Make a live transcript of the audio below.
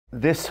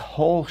This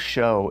whole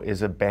show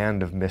is a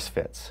band of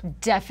misfits.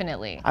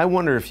 Definitely. I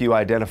wonder if you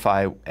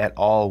identify at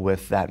all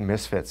with that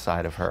misfit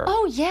side of her.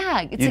 Oh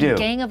yeah, it's a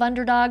gang of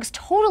underdogs,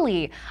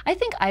 totally. I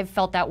think I've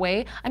felt that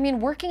way. I mean,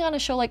 working on a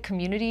show like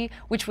Community,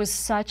 which was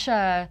such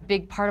a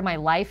big part of my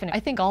life, and I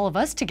think all of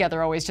us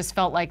together always just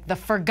felt like the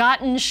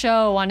forgotten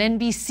show on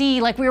NBC,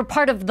 like we were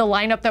part of the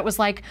lineup that was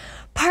like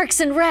Parks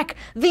and Rec,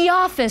 The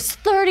Office,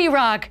 30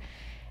 Rock.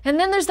 And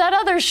then there's that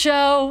other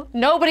show.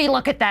 Nobody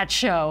look at that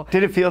show.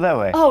 Did it feel that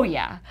way? Oh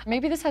yeah.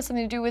 Maybe this has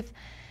something to do with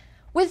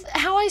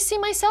how I see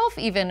myself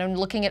even, and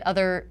looking at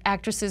other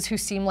actresses who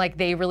seem like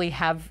they really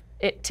have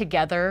it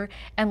together.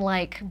 And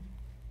like,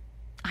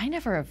 I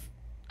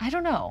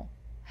don't know,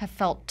 have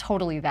felt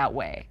totally that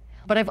way.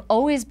 But I've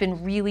always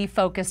been really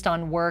focused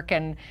on work,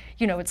 and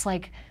it's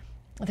like,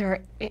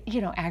 there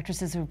are,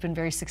 actresses who've been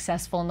very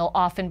successful, and they'll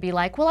often be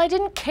like, well, I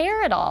didn't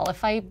care at all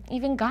if I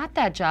even got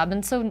that job,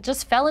 and so it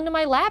just fell into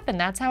my lap, and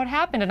that's how it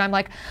happened. And I'm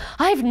like,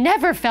 I've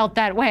never felt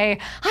that way.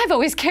 I've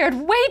always cared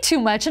way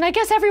too much, and I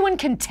guess everyone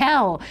can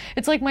tell.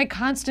 It's like my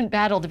constant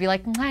battle to be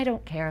like, I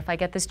don't care if I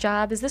get this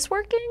job. Is this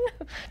working?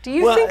 Do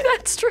you think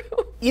that's true?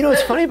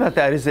 What's funny about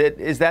that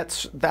is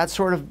that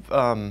sort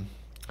of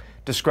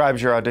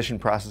describes your audition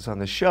process on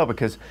this show,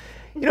 because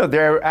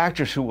there are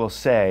actors who will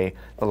say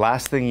the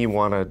last thing you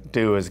want to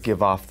do is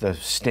give off the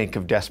stink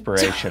of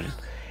desperation.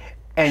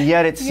 And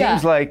yet it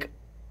seems like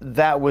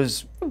that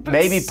was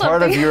maybe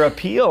part of your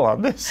appeal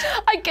on this.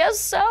 I guess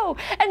so.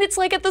 And it's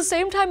like at the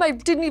same time, I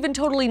didn't even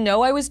totally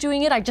know I was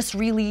doing it. I just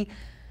really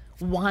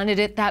wanted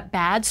it that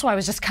bad. So I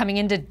was just coming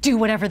in to do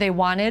whatever they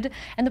wanted.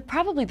 And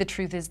probably the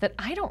truth is that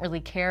I don't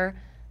really care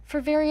for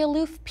very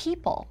aloof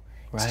people.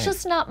 Right. It's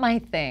just not my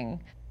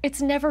thing. It's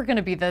never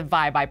gonna be the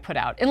vibe I put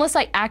out, unless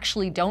I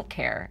actually don't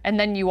care. And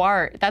then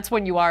that's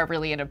when you are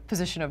really in a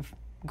position of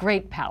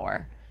great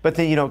power. But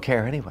then you don't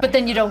care anyway. But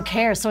then you don't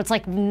care, so it's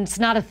like, it's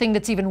not a thing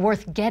that's even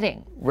worth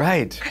getting.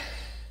 Right.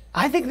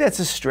 I think that's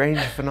a strange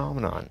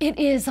phenomenon. It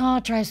is,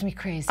 it drives me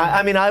crazy.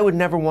 I mean, I would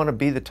never want to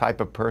be the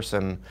type of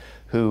person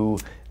who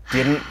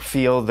didn't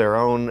feel their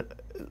own,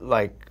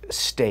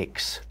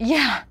 stakes.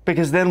 Yeah.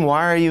 Because then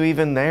why are you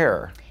even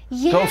there?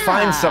 Yeah. Go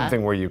find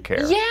something where you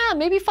care. Yeah,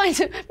 maybe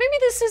maybe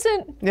this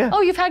isn't, yeah. Oh,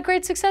 you've had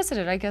great success at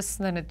it, I guess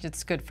then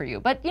it's good for you.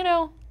 But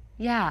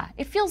yeah,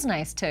 it feels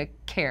nice to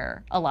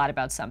care a lot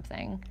about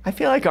something. I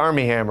feel like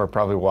Armie Hammer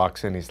probably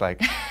walks in, he's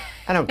like,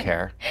 I don't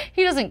care.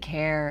 He doesn't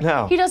care.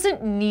 No. He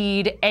doesn't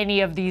need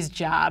any of these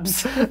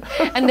jobs.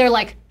 And they're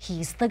like,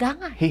 he's the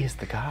guy. He is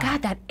the guy.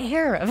 God, that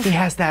air of... He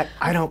has that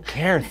I don't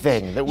care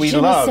thing that we Je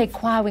ne love. sais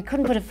quoi. We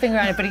couldn't put a finger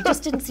on it, but he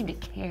just didn't seem to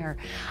care.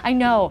 I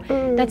know,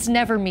 that's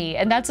never me.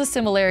 And that's a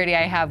similarity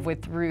I have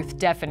with Ruth,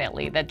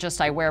 definitely. That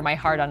just I wear my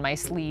heart on my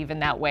sleeve in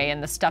that way,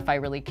 and the stuff I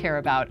really care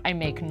about, I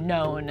make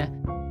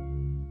known.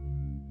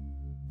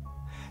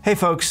 Hey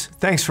folks,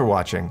 thanks for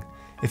watching.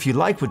 If you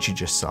like what you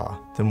just saw,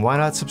 then why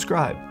not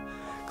subscribe?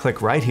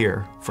 Click right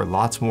here for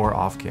lots more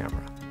off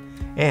camera.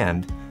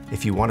 And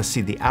if you want to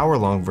see the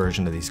hour-long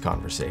version of these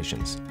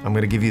conversations, I'm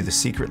going to give you the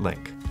secret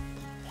link.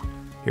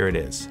 Here it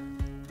is,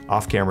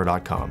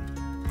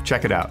 offcamera.com.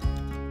 Check it out.